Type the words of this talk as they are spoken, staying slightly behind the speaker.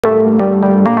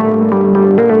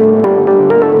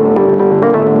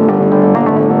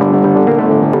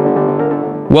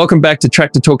Welcome back to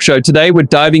Tractor Talk Show. Today, we're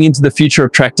diving into the future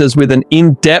of tractors with an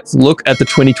in-depth look at the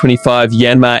 2025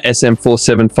 Yanmar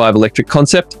SM475 Electric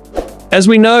Concept. As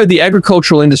we know, the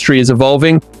agricultural industry is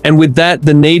evolving, and with that,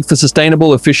 the need for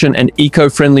sustainable, efficient, and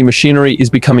eco-friendly machinery is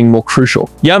becoming more crucial.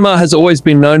 Yanmar has always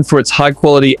been known for its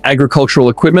high-quality agricultural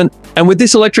equipment, and with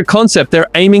this electric concept, they're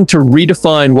aiming to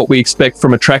redefine what we expect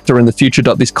from a tractor in the future.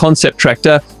 This concept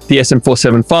tractor, the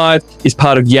SM475, is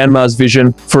part of Yanmar's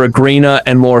vision for a greener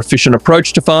and more efficient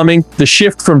approach to farming. The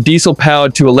shift from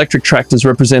diesel-powered to electric tractors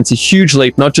represents a huge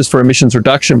leap, not just for emissions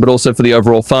reduction, but also for the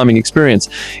overall farming experience.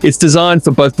 It's designed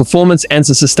for both performance and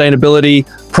sustainability,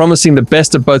 promising the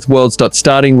best of both worlds.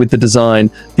 Starting with the design,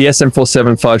 the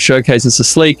SM475 showcases a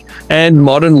sleek and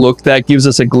modern look that gives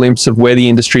us a glimpse of where the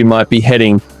industry might be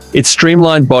heading. Its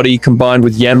streamlined body, combined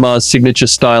with Yanmar's signature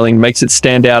styling, makes it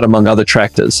stand out among other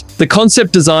tractors. The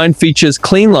concept design features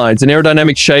clean lines, an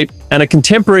aerodynamic shape, and a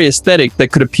contemporary aesthetic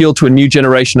that could appeal to a new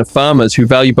generation of farmers who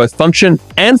value both function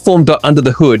and form. Under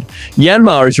the hood,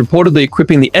 Yanmar is reportedly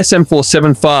equipping the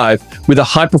SM475 with a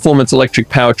high-performance electric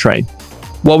powertrain.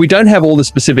 While we don't have all the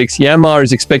specifics, Yanmar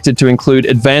is expected to include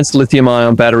advanced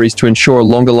lithium-ion batteries to ensure a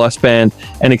longer lifespan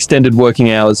and extended working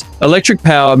hours. Electric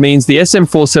power means the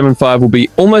SM475 will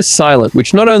be almost silent,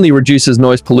 which not only reduces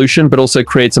noise pollution, but also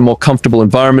creates a more comfortable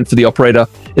environment for the operator,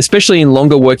 especially in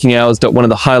longer working hours. One of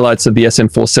the highlights of the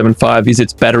SM475 is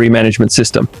its battery management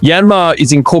system. Yanmar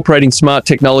is incorporating smart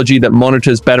technology that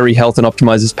monitors battery health and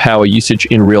optimizes power usage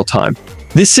in real time.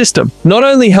 This system not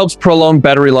only helps prolong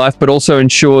battery life, but also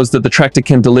ensures that the tractor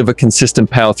can deliver consistent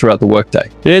power throughout the workday.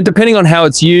 Depending on how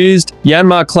it's used,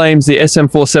 Yanmar claims the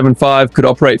SM475 could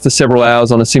operate for several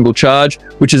hours on a single charge,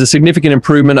 which is a significant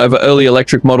improvement over early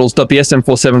electric models. The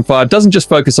SM475 doesn't just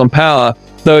focus on power,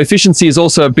 though efficiency is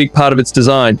also a big part of its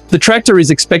design. The tractor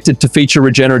is expected to feature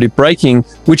regenerative braking,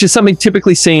 which is something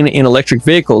typically seen in electric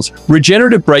vehicles.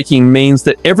 Regenerative braking means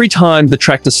that every time the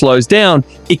tractor slows down,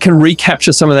 it can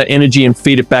recapture some of that energy and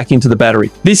feed it back into the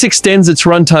battery. This extends its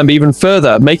runtime even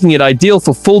further, making it ideal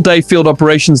for full-day field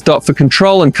operations. For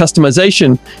control and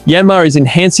customization, Yanmar is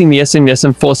enhancing the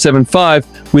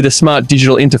SM475 with a smart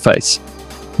digital interface.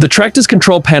 The tractor's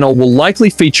control panel will likely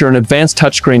feature an advanced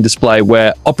touchscreen display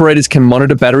where operators can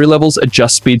monitor battery levels,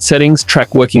 adjust speed settings,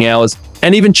 track working hours,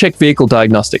 and even check vehicle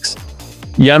diagnostics.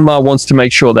 Yanmar wants to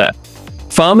make sure that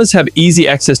farmers have easy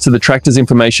access to the tractor's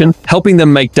information, helping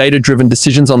them make data-driven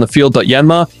decisions on the field.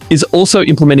 Yanmar is also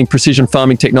implementing precision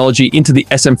farming technology into the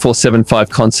SM475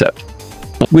 concept.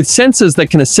 With sensors that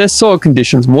can assess soil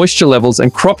conditions, moisture levels,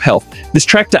 and crop health, this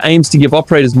tractor aims to give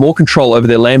operators more control over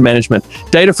their land management.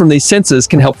 Data from these sensors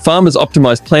can help farmers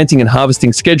optimize planting and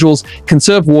harvesting schedules,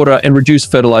 conserve water, and reduce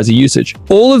fertilizer usage.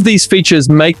 All of these features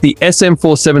make the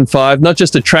SM475 not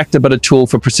just a tractor, but a tool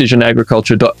for precision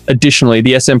agriculture. Additionally,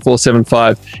 the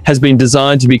SM475 has been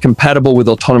designed to be compatible with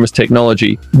autonomous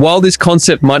technology. While this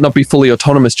concept might not be fully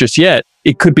autonomous just yet,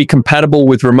 it could be compatible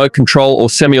with remote control or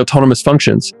semi-autonomous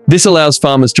functions. This allows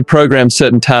farmers to program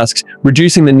certain tasks,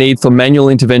 reducing the need for manual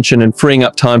intervention and freeing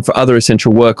up time for other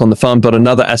essential work on the farm.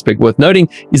 Another aspect worth noting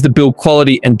is the build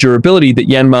quality and durability that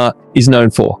Yanmar is known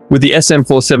for. With the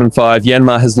SM475,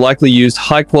 Yanmar has likely used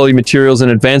high-quality materials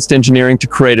and advanced engineering to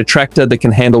create a tractor that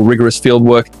can handle rigorous field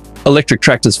work. Electric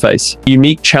tractors face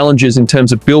unique challenges in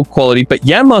terms of build quality, but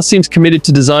Yanmar seems committed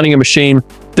to designing a machine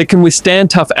that can withstand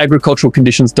tough agricultural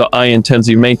conditions. In terms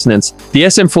of maintenance, the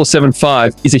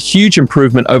SM475 is a huge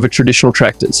improvement over traditional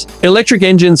tractors. Electric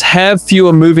engines have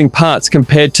fewer moving parts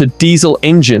compared to diesel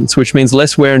engines, which means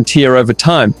less wear and tear over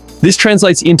time. This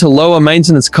translates into lower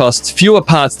maintenance costs, fewer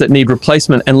parts that need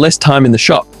replacement, and less time in the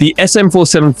shop. The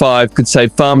SM475 could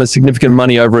save farmers significant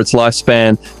money over its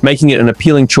lifespan, making it an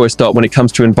appealing choice. When it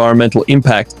comes to environmental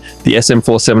impact, the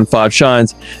SM475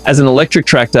 shines. As an electric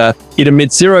tractor, it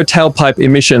emits zero tailpipe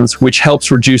emissions, which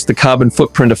helps reduce the carbon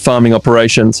footprint of farming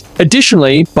operations.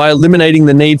 Additionally, by eliminating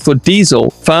the need for diesel,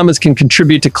 farmers can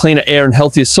contribute to cleaner air and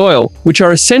healthier soil, which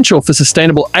are essential for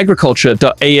sustainable agriculture.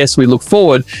 As we look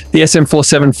forward, the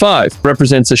SM475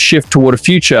 represents a shift toward a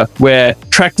future where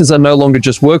tractors are no longer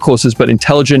just workhorses, but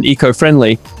intelligent,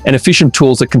 eco-friendly, and efficient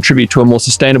tools that contribute to a more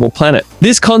sustainable planet.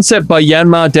 This concept by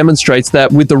Yanmar demonstrates that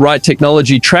with the right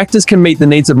technology, tractors can meet the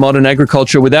needs of modern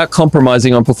agriculture without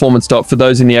compromising on performance. For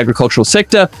those in the agricultural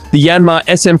sector, the Yanmar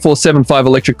SM475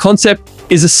 Electric Concept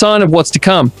is a sign of what's to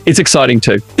come. It's exciting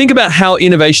too. Think about how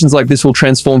innovations like this will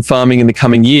transform farming in the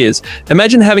coming years.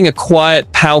 Imagine having a quiet,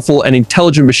 powerful, and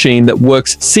intelligent machine that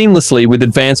works seamlessly with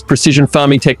advanced precision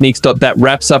farming techniques. That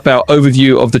wraps up our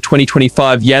overview of the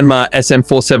 2025 Yanmar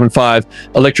SM475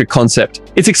 Electric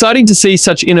Concept. It's exciting to see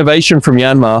such innovation from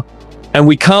Yanmar. and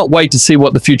we can't wait to see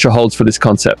what the future holds for this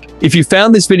concept. If you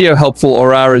found this video helpful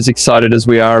or are as excited as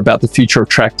we are about the future of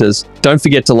tractors, don't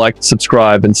forget to like,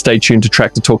 subscribe, and stay tuned to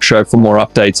Tractor Talk Show for more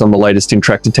updates on the latest in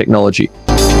tractor technology.